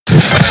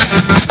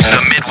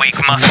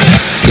Midweek Muscle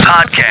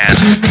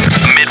Podcast.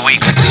 The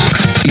Midweek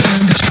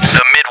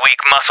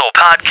Muscle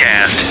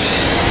Podcast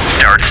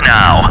starts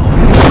now.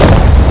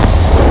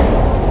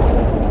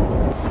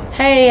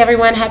 Hey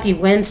everyone, happy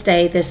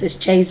Wednesday. This is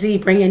Jay-Z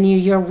bringing you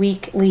your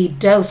weekly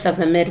dose of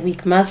the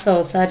Midweek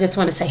Muscle. So I just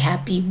want to say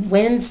happy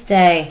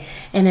Wednesday.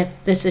 And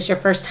if this is your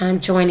first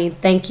time joining,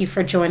 thank you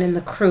for joining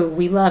the crew.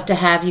 We love to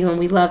have you and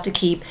we love to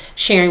keep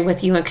sharing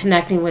with you and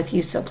connecting with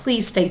you. So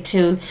please stay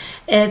tuned.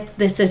 If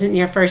this isn't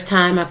your first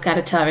time, I've got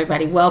to tell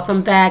everybody,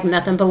 welcome back.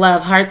 Nothing but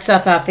love. Hearts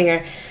up out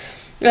there.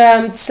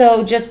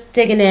 So just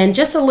digging in,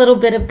 just a little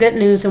bit of good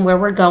news and where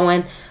we're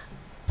going.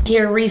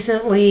 Here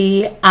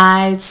recently,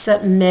 I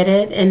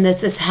submitted, and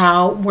this is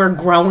how we're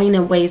growing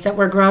in ways that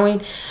we're growing.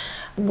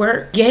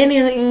 We're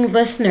gaining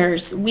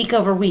listeners week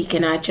over week,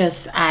 and I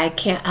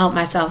can't help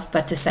myself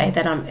but to say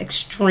that I'm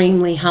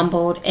extremely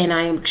humbled and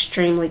I am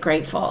extremely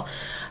grateful.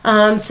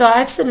 So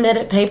I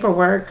submitted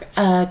paperwork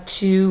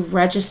to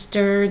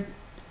register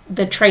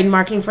the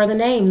trademarking for the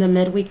name, the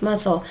Midweek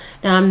Muscle.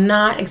 Now, I'm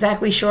not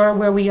exactly sure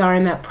where we are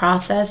in that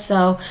process.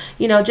 So,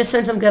 just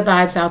send some good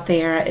vibes out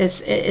there.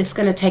 It's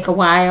going to take a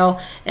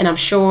while, and I'm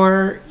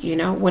sure,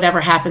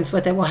 whatever happens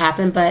with it will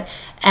happen. But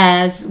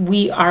as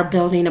we are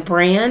building a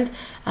brand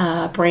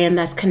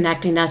that's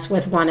connecting us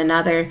with one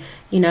another,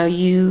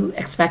 you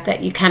expect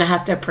that you kind of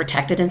have to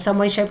protect it in some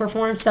way, shape, or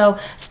form. So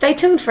stay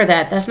tuned for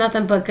that. That's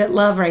nothing but good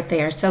love right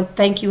there. So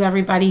thank you,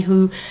 everybody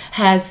who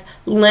has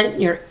lent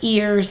your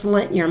ears,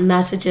 lent your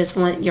messages,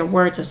 lent your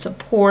words of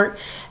support.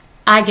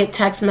 I get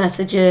text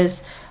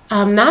messages,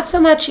 not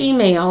so much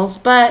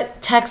emails, but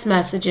text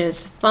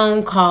messages,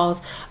 phone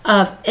calls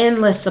of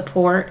endless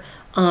support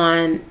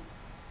on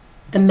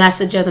the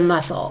message of the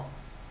muscle,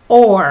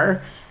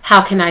 or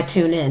how can I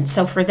tune in?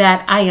 So for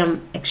that, I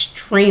am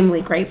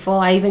extremely grateful.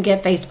 I even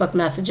get Facebook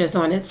messages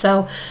on it.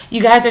 So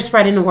you guys are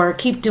spreading the word.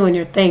 Keep doing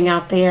your thing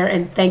out there.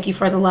 And thank you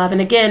for the love. And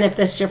again, if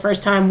this is your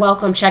first time,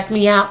 welcome. Check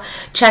me out.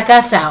 Check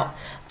us out.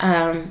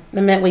 The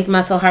Midweek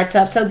Muscle Hearts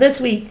Up. So this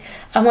week,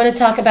 I want to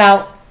talk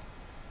about,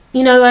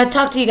 I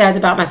talked to you guys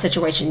about my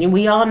situation.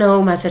 We all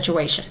know my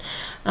situation.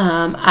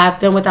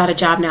 I've been without a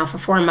job now for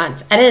 4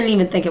 months. I didn't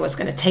even think it was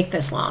going to take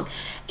this long.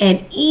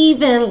 And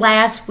even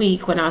last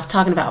week when I was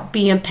talking about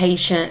being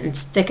patient and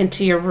sticking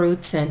to your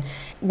roots and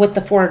with the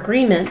 4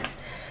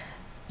 agreements,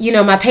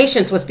 my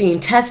patience was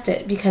being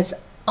tested because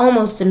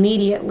almost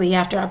immediately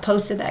after I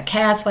posted that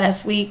cast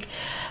last week,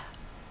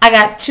 I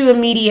got 2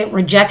 immediate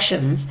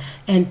rejections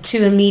and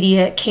 2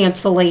 immediate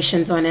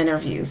cancellations on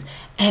interviews.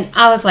 And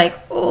I was like,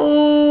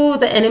 oh,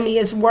 the enemy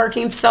is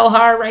working so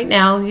hard right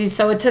now.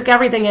 So it took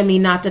everything in me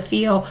not to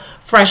feel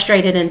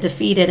frustrated and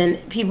defeated.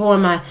 And people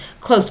in my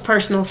close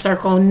personal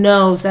circle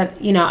knows that,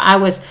 I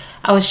was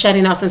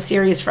shedding out some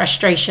serious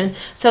frustration.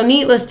 So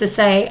needless to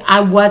say, I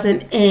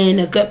wasn't in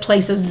a good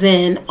place of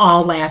zen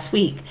all last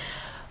week.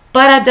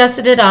 But I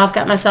dusted it off,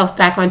 got myself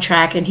back on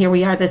track, and here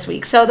we are this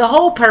week. So the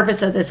whole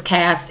purpose of this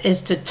cast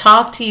is to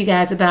talk to you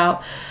guys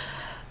about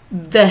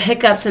the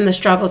hiccups and the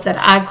struggles that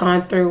I've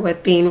gone through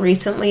with being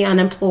recently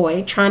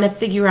unemployed, trying to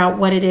figure out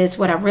what it is,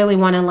 what I really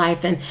want in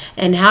life,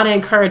 and how to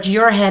encourage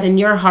your head and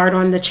your heart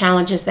on the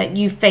challenges that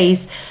you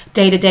face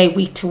day to day,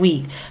 week to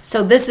week.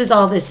 So this is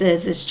all this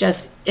is.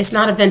 It's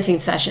not a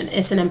venting session.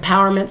 It's an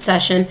empowerment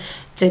session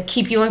to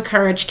keep you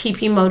encouraged, keep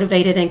you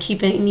motivated, and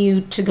keeping you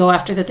to go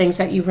after the things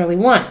that you really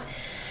want.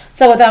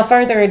 So without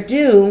further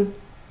ado,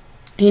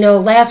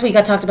 last week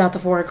I talked about the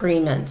 4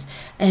 agreements.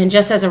 And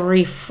just as a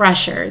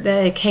refresher,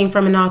 it came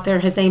from an author.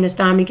 His name is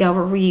Don Miguel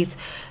Ruiz.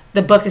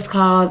 The book is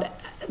called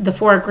The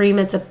 4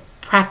 Agreements, A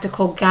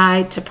Practical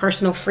Guide to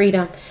Personal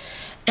Freedom.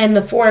 And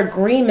the 4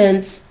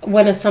 agreements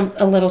went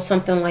a little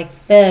something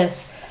like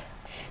this.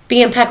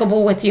 Be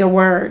impeccable with your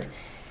word.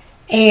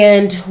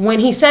 And when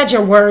he said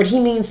your word, he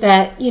means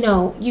that,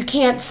 you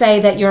can't say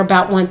that you're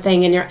about one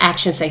thing and your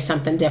actions say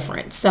something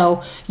different.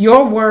 So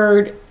your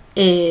word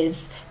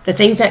is the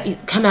things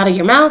that come out of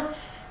your mouth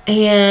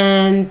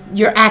and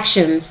your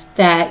actions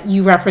that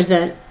you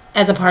represent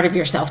as a part of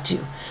yourself too.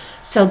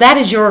 So that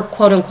is your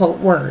quote unquote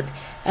word.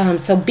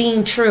 So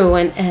being true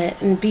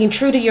and being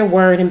true to your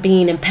word and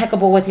being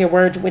impeccable with your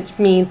word, which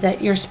means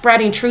that you're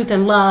spreading truth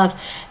and love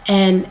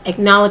and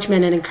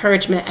acknowledgement and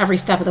encouragement every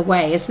step of the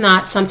way. It's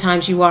not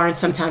sometimes you are and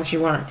sometimes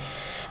you aren't.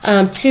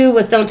 2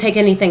 was don't take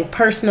anything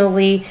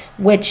personally,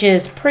 which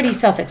is pretty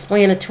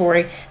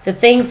self-explanatory. The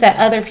things that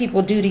other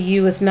people do to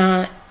you is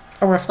not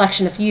a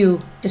reflection of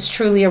you. It's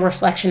truly a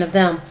reflection of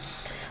them.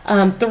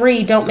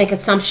 3, don't make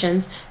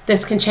assumptions.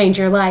 This can change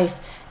your life.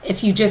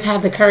 If you just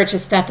have the courage to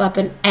step up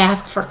and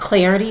ask for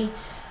clarity,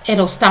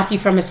 it'll stop you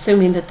from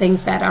assuming the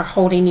things that are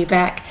holding you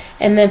back.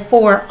 And then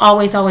 4,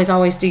 always, always,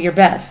 always do your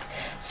best.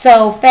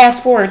 So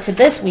fast forward to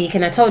this week,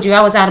 and I told you I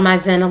was out of my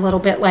zen a little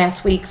bit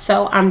last week,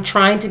 so I'm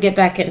trying to get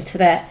back into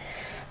that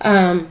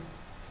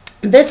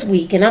this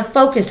week, and I'm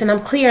focused and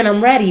I'm clear and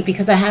I'm ready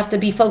because I have to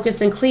be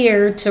focused and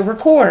clear to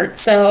record.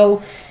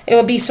 So it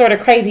would be sort of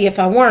crazy if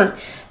I weren't.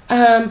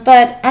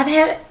 But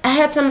I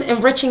had some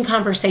enriching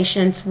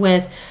conversations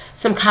with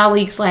some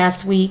colleagues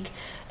last week,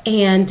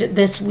 and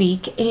this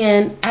week.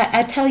 And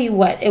I tell you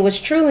what, it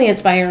was truly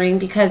inspiring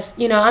because,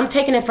 I'm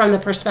taking it from the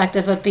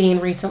perspective of being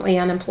recently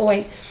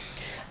unemployed.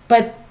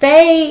 But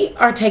they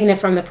are taking it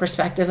from the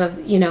perspective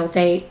of,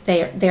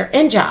 they're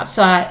in jobs.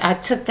 So I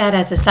took that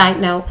as a side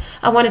note.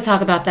 I want to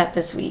talk about that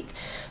this week.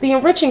 The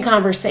enriching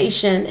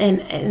conversation,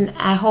 and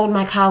I hold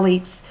my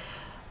colleagues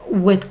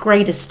with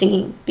great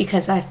esteem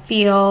because I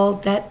feel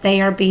that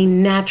they are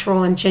being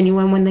natural and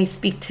genuine when they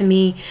speak to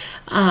me.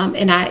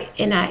 And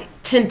I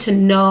tend to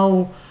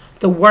know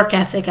the work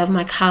ethic of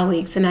my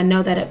colleagues, and I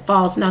know that it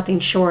falls nothing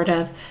short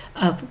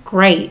of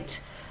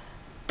great.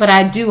 But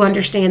I do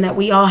understand that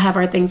we all have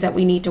our things that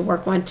we need to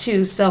work on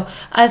too. So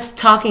us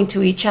talking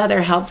to each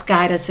other helps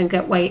guide us in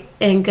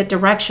good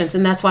directions.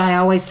 And that's why I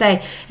always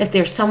say, if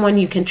there's someone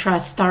you can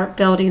trust, start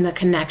building the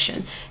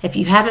connection. If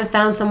you haven't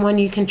found someone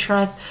you can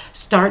trust,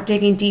 start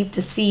digging deep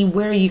to see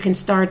where you can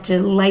start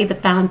to lay the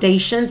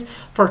foundations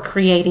for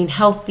creating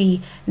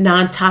healthy,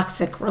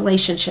 non-toxic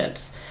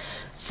relationships.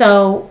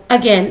 So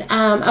again,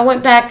 I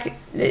went back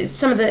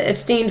some of the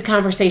esteemed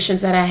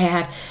conversations that I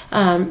had,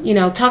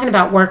 talking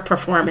about work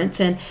performance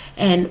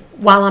and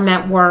while I'm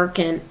at work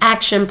and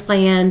action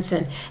plans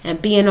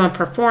and being on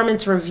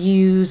performance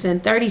reviews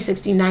and 30,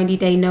 60,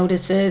 90-day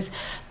notices.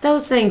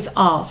 Those things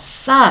all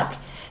suck.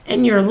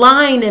 And you're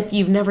lying if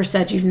you've never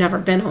said you've never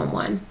been on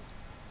one.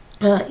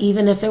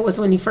 Even if it was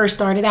when you first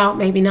started out,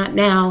 maybe not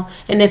now.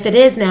 And if it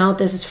is now,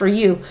 this is for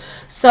you.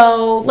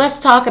 So let's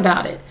talk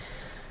about it.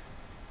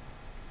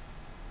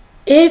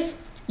 If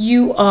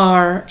you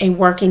are a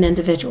working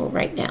individual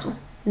right now,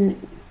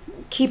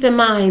 keep in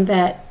mind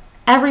that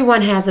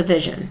everyone has a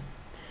vision.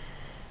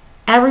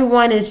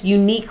 Everyone is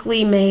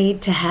uniquely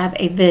made to have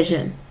a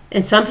vision.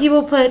 And some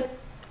people put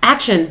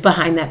action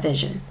behind that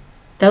vision.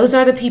 Those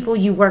are the people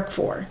you work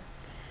for.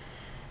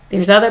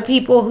 There's other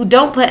people who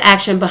don't put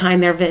action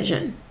behind their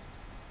vision.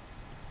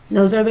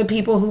 Those are the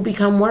people who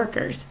become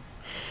workers.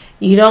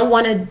 You don't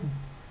want to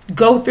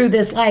go through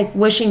this life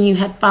wishing you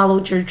had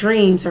followed your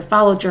dreams or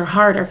followed your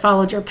heart or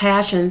followed your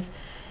passions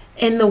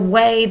in the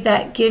way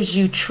that gives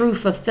you true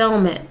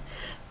fulfillment.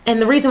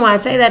 And the reason why I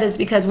say that is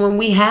because when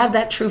we have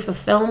that true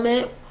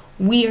fulfillment,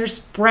 we are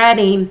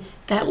spreading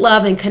that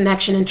love and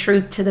connection and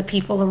truth to the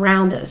people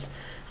around us.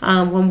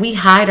 When we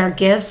hide our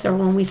gifts or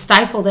when we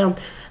stifle them,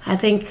 I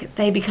think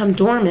they become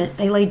dormant.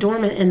 They lay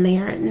dormant in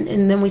there,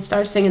 and then we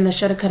start singing the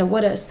shoulda, coulda,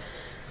 wouldas.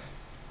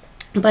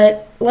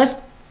 But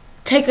let's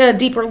take a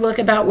deeper look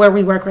about where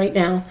we work right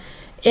now.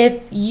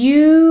 If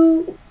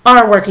you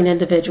are a working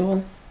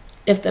individual,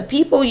 if the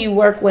people you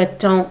work with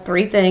don't,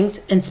 three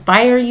things,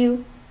 inspire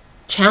you,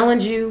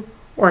 challenge you,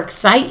 or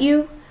excite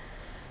you,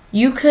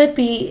 you could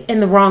be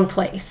in the wrong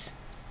place.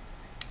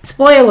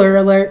 Spoiler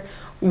alert,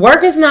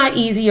 work is not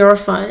easy or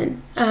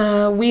fun.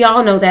 We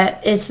all know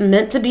that. It's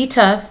meant to be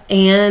tough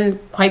and,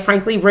 quite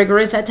frankly,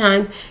 rigorous at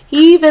times.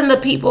 Even the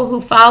people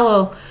who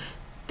follow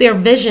their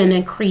vision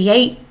and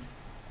create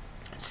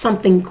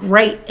something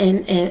great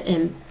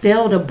and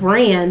build a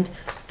brand,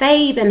 they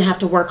even have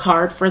to work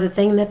hard for the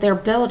thing that they're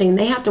building.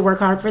 They have to work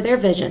hard for their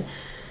vision.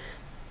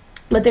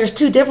 But there's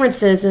two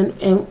differences in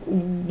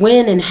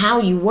when and how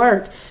you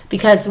work,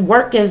 because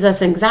work gives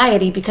us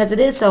anxiety because it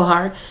is so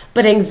hard.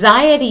 But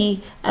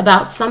anxiety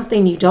about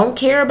something you don't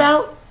care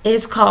about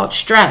is called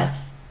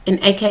stress, and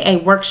AKA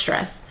work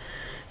stress.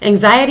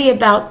 Anxiety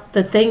about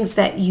the things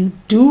that you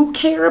do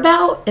care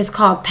about is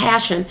called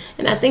passion.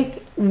 And I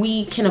think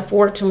we can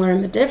afford to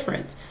learn the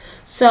difference.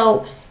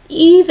 So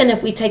even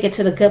if we take it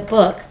to the good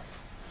book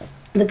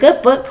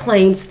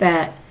claims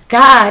that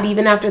God,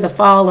 even after the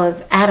fall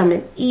of Adam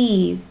and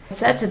Eve,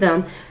 said to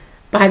them,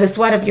 by the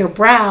sweat of your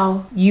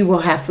brow, you will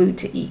have food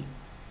to eat.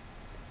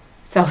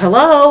 So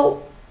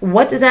hello,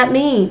 what does that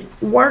mean?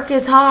 Work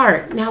is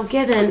hard. Now,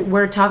 given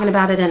we're talking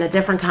about it in a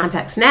different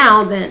context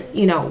now than,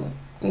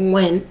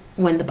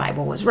 when the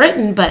Bible was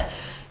written, but,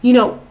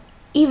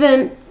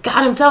 even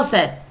God himself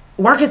said,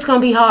 work is going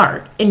to be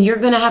hard, and you're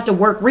going to have to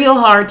work real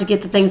hard to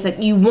get the things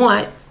that you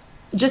want,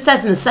 just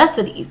as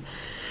necessities.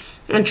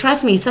 And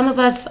trust me, some of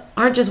us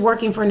aren't just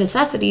working for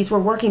necessities, we're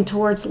working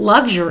towards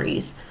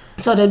luxuries.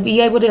 So to be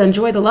able to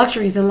enjoy the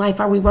luxuries in life,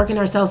 are we working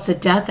ourselves to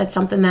death? That's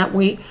something that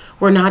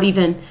we're not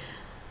even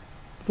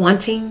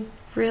wanting,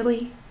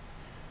 really.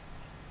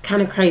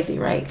 Kind of crazy,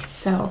 right?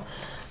 So,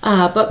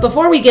 but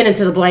before we get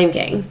into the blame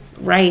game,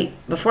 right?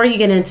 Before you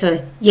get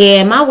into,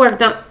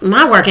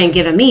 my work ain't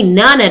giving me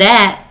none of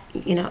that.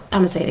 I'm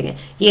gonna say it again.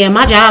 Yeah,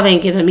 my job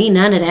ain't giving me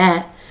none of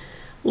that.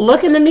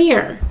 Look in the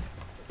mirror.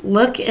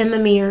 Look in the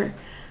mirror.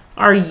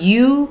 Are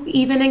you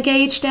even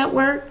engaged at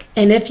work?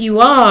 And if you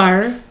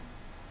are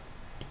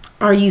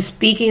you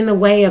speaking the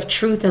way of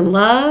truth and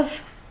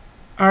love?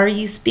 Are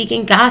you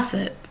speaking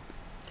gossip?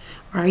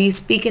 Are you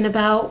speaking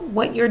about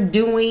what you're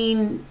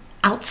doing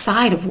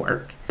outside of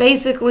work?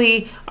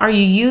 Basically, are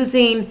you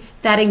using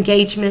that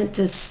engagement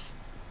to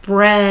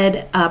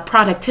spread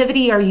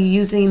productivity? Are you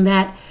using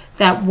that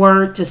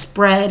word to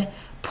spread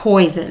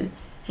poison?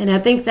 And I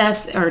think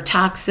that's, or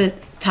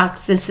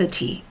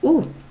toxicity.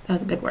 Ooh, that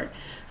was a big word.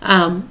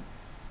 And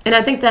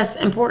I think that's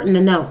important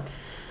to note.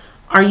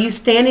 Are you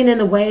standing in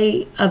the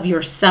way of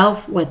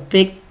yourself with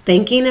big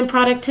thinking and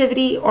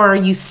productivity, or are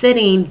you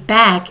sitting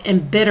back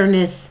in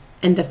bitterness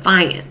and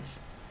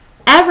defiance?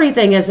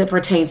 Everything as it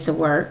pertains to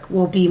work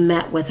will be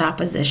met with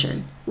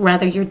opposition.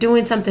 Whether you're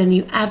doing something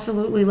you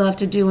absolutely love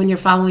to do and you're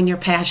following your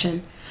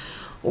passion,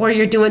 or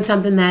you're doing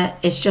something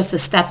that is just a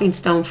stepping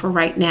stone for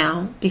right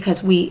now,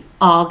 because we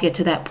all get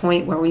to that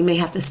point where we may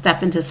have to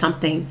step into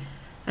something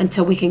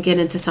until we can get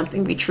into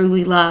something we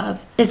truly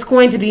love. It's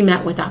going to be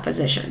met with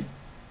opposition.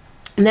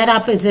 And that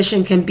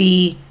opposition can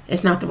be,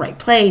 it's not the right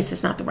place,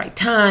 it's not the right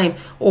time,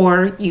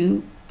 or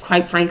you,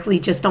 quite frankly,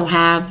 just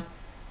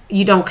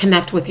you don't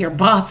connect with your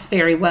boss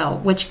very well,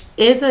 which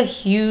is a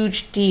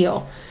huge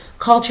deal.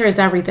 Culture is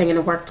everything in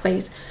a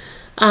workplace.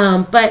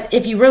 But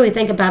if you really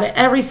think about it,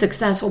 every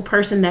successful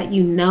person that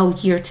you know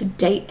year to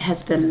date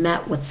has been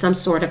met with some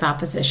sort of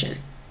opposition.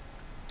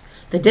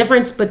 The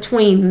difference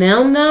between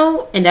them,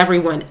 though, and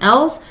everyone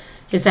else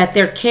is that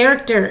their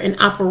character and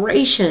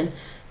operation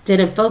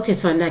didn't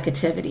focus on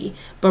negativity,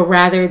 but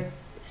rather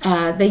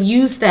they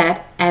used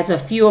that as a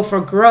fuel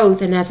for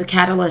growth and as a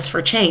catalyst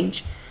for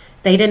change.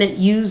 They didn't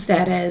use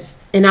that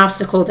as an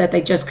obstacle that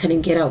they just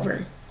couldn't get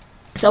over.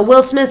 So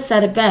Will Smith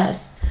said it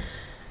best.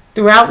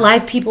 Throughout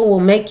life, people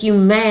will make you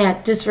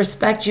mad,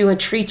 disrespect you, and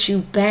treat you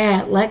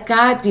bad. Let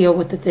God deal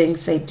with the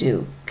things they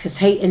do, because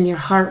hate in your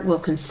heart will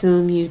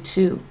consume you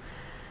too.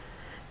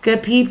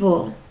 Good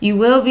people, you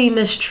will be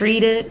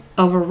mistreated,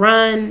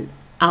 overrun,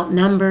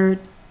 outnumbered,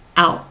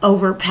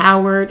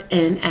 overpowered,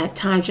 and at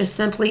times just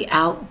simply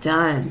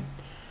outdone.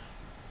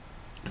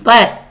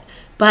 But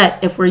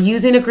if we're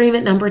using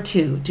agreement number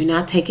 2, do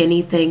not take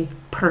anything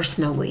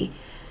personally.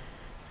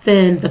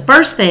 Then the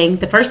first thing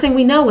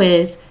we know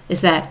is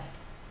that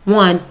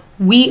 1,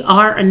 we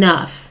are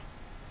enough.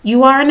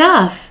 You are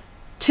enough.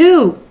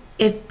 2,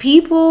 if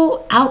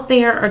people out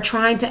there are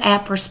trying to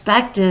add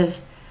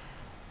perspective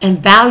and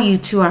value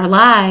to our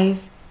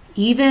lives,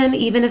 even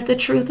if the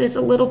truth is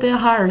a little bit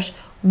harsh,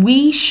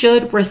 we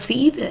should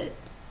receive it.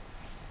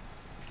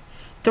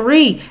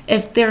 3,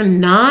 if they're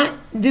not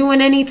doing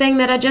anything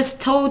that I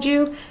just told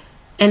you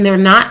and they're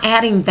not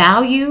adding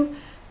value,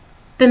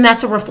 then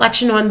that's a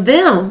reflection on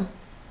them,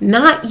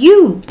 not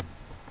you.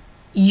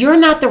 You're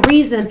not the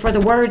reason for the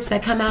words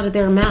that come out of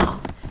their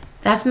mouth.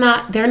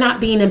 They're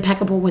not being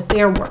impeccable with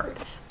their word,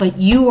 but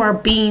you are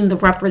being the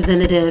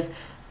representative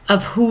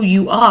of who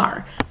you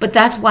are. But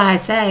that's why I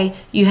say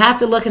you have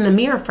to look in the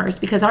mirror first,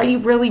 because are you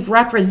really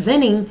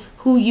representing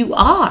who you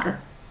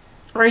are?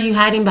 Or are you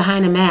hiding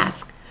behind a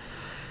mask?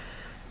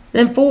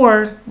 Then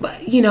 4,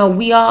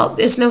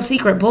 it's no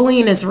secret,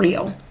 bullying is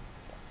real.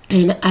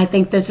 And I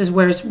think this is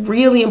where it's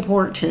really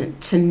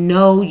important to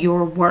know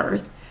your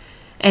worth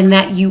and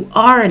that you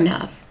are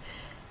enough.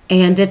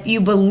 And if you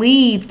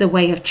believe the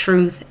way of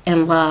truth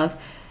and love,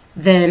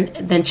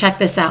 then check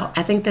this out.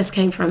 I think this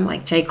came from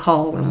like J.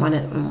 Cole in one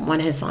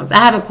of his songs. I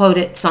haven't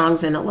quoted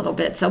songs in a little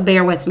bit, so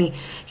bear with me.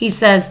 He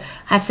says,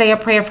 I say a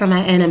prayer for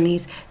my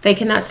enemies. They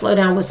cannot slow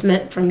down what's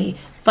meant for me.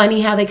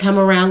 Funny how they come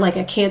around like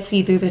I can't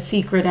see through their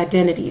secret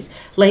identities.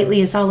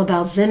 Lately, it's all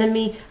about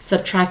Zenemy,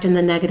 subtracting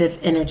the negative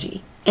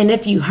energy. And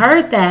if you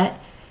heard that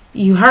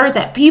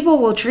people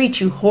will treat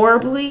you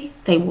horribly.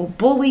 They will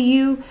bully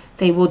you.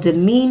 They will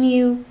demean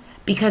you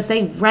because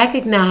they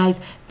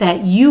recognize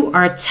that you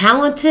are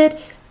talented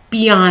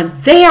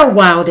beyond their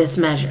wildest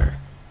measure,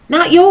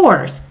 not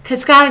yours,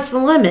 because sky's the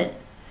limit.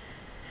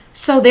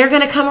 So they're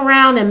going to come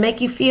around and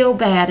make you feel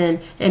bad and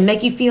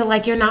make you feel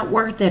like you're not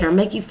worth it, or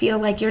make you feel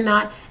like you're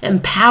not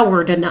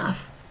empowered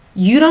enough.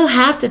 You don't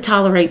have to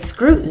tolerate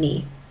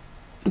scrutiny,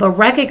 but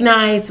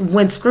recognize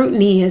when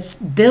scrutiny is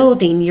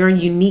building your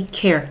unique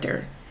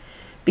character,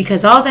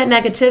 because all that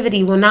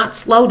negativity will not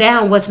slow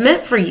down what's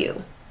meant for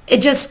you.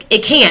 It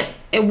can't.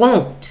 It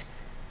won't.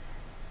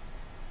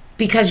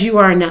 Because you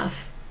are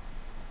enough.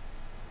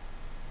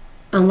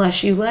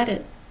 Unless you let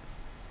it.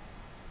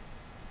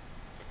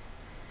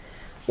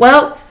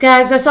 Well,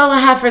 guys, that's all I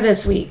have for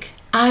this week.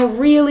 I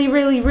really,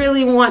 really,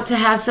 really want to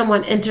have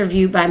someone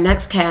interviewed by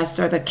next cast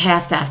or the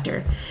cast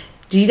after.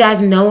 Do you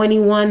guys know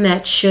anyone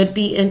that should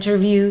be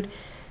interviewed?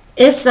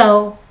 If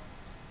so,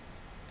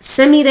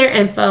 send me their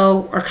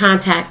info or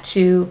contact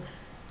to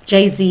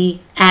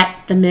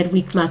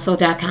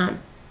jz@themidweekmuscle.com.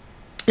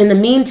 In the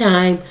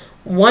meantime,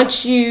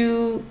 once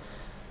you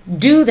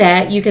do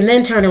that, you can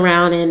then turn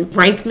around and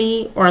rank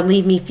me or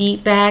leave me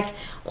feedback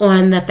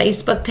on the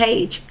Facebook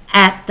page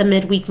at The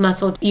Midweek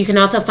Muscle. You can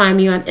also find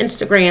me on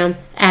Instagram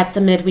at The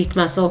Midweek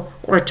Muscle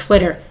or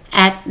Twitter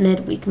at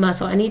Midweek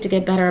Muscle. I need to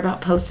get better about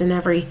posting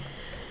every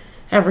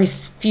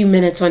few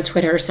minutes on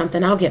Twitter or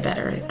something. I'll get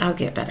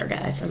better,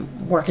 guys.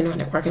 I'm working on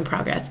it, work in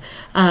progress.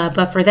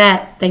 But for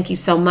that, thank you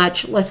so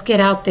much. Let's get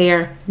out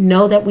there.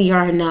 Know that we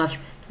are enough.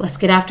 Let's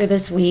get after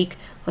this week.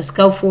 Let's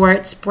go for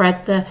it.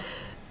 Spread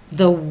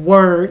the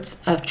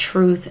words of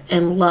truth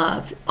and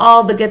love.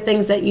 All the good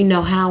things that you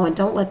know how, and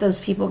don't let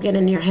those people get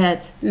in your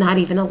heads, not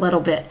even a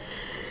little bit.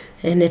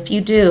 And if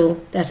you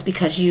do, that's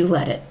because you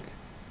let it,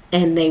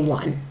 and they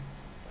won.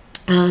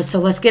 So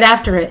let's get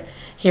after it.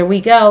 Here we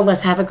go.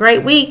 Let's have a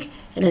great week.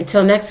 And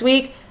until next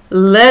week,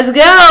 Let's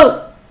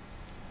go.